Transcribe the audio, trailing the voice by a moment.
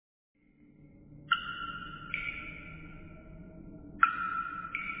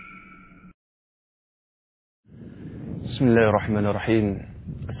Bismillahirrahmanirrahim.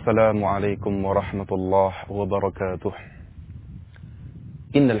 Assalamualaikum warahmatullahi wabarakatuh.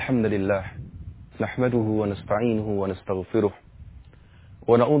 Innal hamdalillah nahmaduhu wa nasta'inuhu wa nastaghfiruh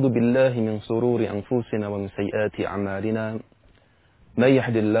wa na'udzu billahi min shururi anfusina wa min sayyiati a'malina. May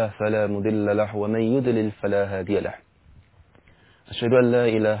yahdihillahu fala mudilla lahu wa may yudlil fala hadiya lahu. Asyhadu an la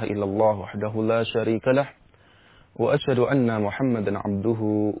ilaha illallah wahdahu la syarika lahu wa asyhadu anna Muhammadan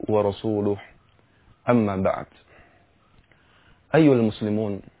 'abduhu wa rasuluh. Amma ba'd. Ayyuhal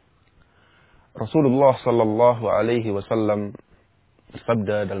muslimun, Rasulullah sallallahu alaihi wasallam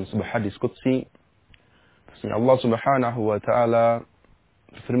bersabda dalam sebuah hadis qudsi, bahwasanya Allah Subhanahu wa taala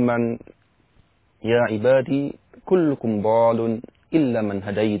berfirman, "Ya ibadi, kullukum dhalun illa man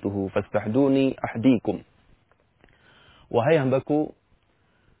hadaituhu fastahduni ahdikum." Wahai hambaku,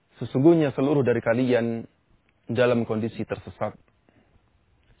 sesungguhnya seluruh dari kalian dalam kondisi tersesat,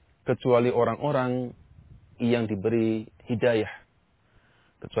 kecuali orang-orang yang diberi hidayah,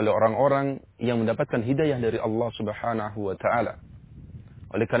 kecuali orang-orang yang mendapatkan hidayah dari Allah Subhanahu wa taala.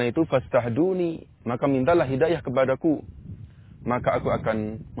 Oleh karena itu, fastahduni, maka mintalah hidayah kepadaku, maka aku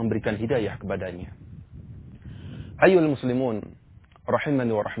akan memberikan hidayah kepadanya. Ayyuhal muslimun,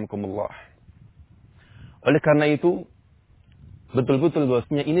 rahimani wa rahimakumullah. Oleh karena itu, betul-betul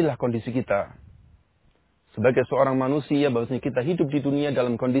bahwasanya inilah kondisi kita sebagai seorang manusia, bahwasanya kita hidup di dunia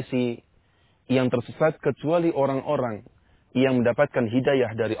dalam kondisi yang tersesat, kecuali orang-orang yang mendapatkan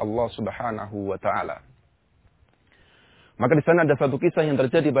hidayah dari Allah Subhanahu wa taala. Maka di sana ada satu kisah yang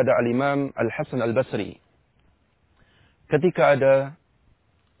terjadi pada Al-Imam Al-Hasan Al-Basri. Ketika ada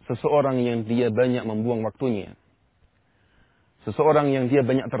seseorang yang dia banyak membuang waktunya, seseorang yang dia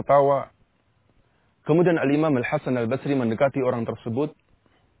banyak tertawa, kemudian Al-Imam Al-Hasan Al-Basri mendekati orang tersebut,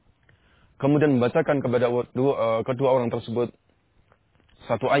 kemudian membacakan kepada kedua orang tersebut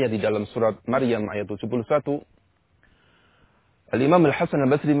satu ayat di dalam surat Maryam ayat 71. Al-Imam Al-Hasan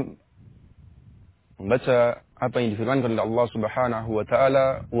Al-Basri membaca apa yang difirmankan oleh Allah Subhanahu wa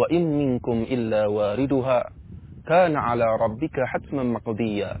taala, "Wa in minkum illa wariduha kana 'ala rabbika hatman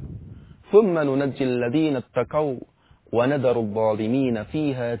maqdiyya thumma nunajjil ladina ittaqaw wa nadharu adh-dhalimina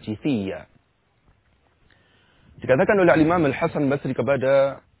fiha jithiya." Dikatakan oleh Al-Imam Al-Hasan Al-Basri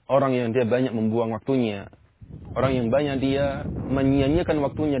kepada orang yang dia banyak membuang waktunya, orang yang banyak dia menyia-nyiakan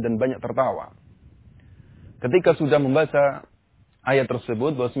waktunya dan banyak tertawa, ketika sudah membaca ayat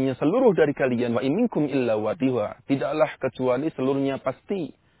tersebut, bahwasanya seluruh dari kalian, wa in minkum illa wariduha, tidaklah kecuali seluruhnya pasti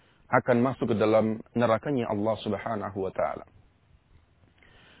akan masuk ke dalam nerakanya Allah Subhanahu wa taala.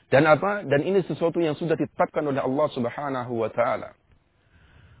 Dan apa? Dan ini sesuatu yang sudah ditetapkan oleh Allah Subhanahu wa taala.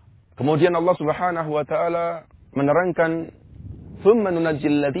 Kemudian Allah Subhanahu wa taala menerangkan, "Tsumma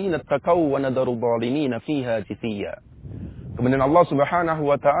nunajjil ladzina ittaqaw wa nadharu adh-dhalimina fiha jithiya." Kemudian Allah Subhanahu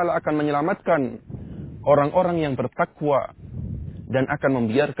wa taala akan menyelamatkan orang-orang yang bertakwa dan akan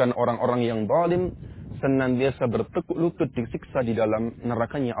membiarkan orang-orang yang zalim senantiasa bertekuk lutut disiksa di dalam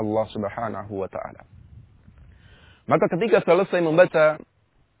nerakanya Allah Subhanahu wa taala. Maka ketika selesai membaca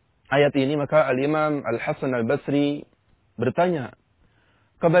ayat ini, maka Al-Imam Al-Hasan Al-Basri bertanya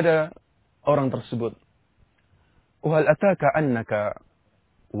kepada orang tersebut, "Wahal ataka annaka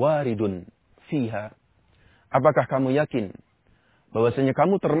waridun fiha?" Apakah kamu yakin bahwasanya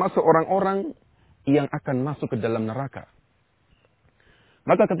kamu termasuk orang-orang yang akan masuk ke dalam neraka?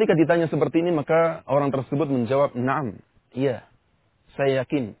 Maka ketika ditanya seperti ini, maka orang tersebut menjawab, "Na'am, iya, saya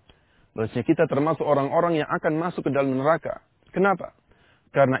yakin bahwasanya kita termasuk orang-orang yang akan masuk ke dalam neraka." Kenapa?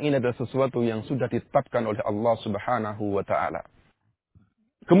 Karena ini adalah sesuatu yang sudah ditetapkan oleh Allah Subhanahu wa taala.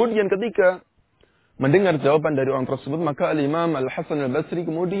 Kemudian ketika mendengar jawaban dari orang tersebut, maka Al-Imam Al-Hasan Al-Basri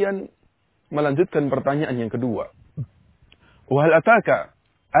kemudian melanjutkan pertanyaan yang kedua. "Wahal ataka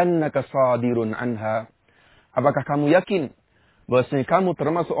annaka sadirun anha?" Apakah kamu yakin bahwasanya kamu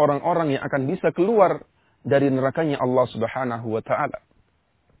termasuk orang-orang yang akan bisa keluar dari nerakanya Allah Subhanahu wa taala?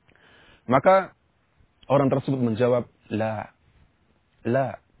 Maka orang tersebut menjawab, La.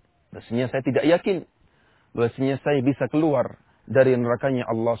 Bahwasanya saya tidak yakin bahwasanya saya bisa keluar dari nerakanya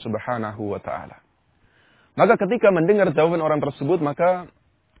Allah Subhanahu wa taala. Maka ketika mendengar jawaban orang tersebut, maka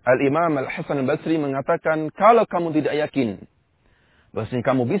Al-Imam Al-Hasan Al-Basri mengatakan, kalau kamu tidak yakin bahwasanya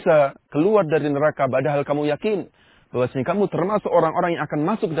kamu bisa keluar dari neraka, padahal kamu yakin bahwasanya kamu termasuk orang-orang yang akan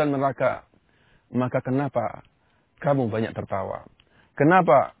masuk dalam neraka, maka kenapa kamu banyak tertawa?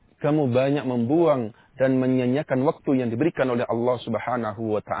 Kenapa kamu banyak membuang dan menyia-nyiakan waktu yang diberikan oleh Allah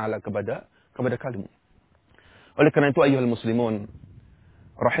Subhanahu wa taala kepada kamu? Oleh karena itu, ayyuhal muslimun,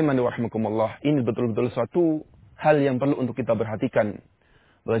 rahimani wa rahimakumullah, ini betul-betul suatu hal yang perlu untuk kita perhatikan,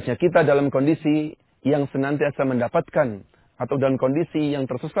 bahwasanya kita dalam kondisi yang senantiasa mendapatkan atau dalam kondisi yang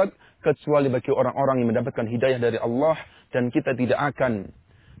tersesat kecuali bagi orang-orang yang mendapatkan hidayah dari Allah, dan kita tidak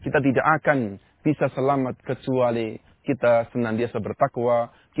akan bisa selamat kecuali kita senantiasa bertakwa,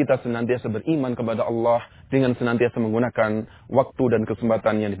 kita senantiasa beriman kepada Allah dengan senantiasa menggunakan waktu dan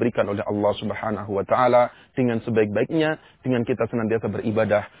kesempatan yang diberikan oleh Allah Subhanahu wa taala dengan sebaik-baiknya, dengan kita senantiasa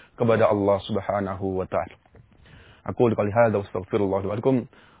beribadah kepada Allah Subhanahu wa taala. Aku qouli hadza wa astaghfirullah li wa lakum.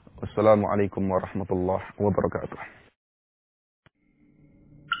 Wassalamualaikum warahmatullahi wabarakatuh.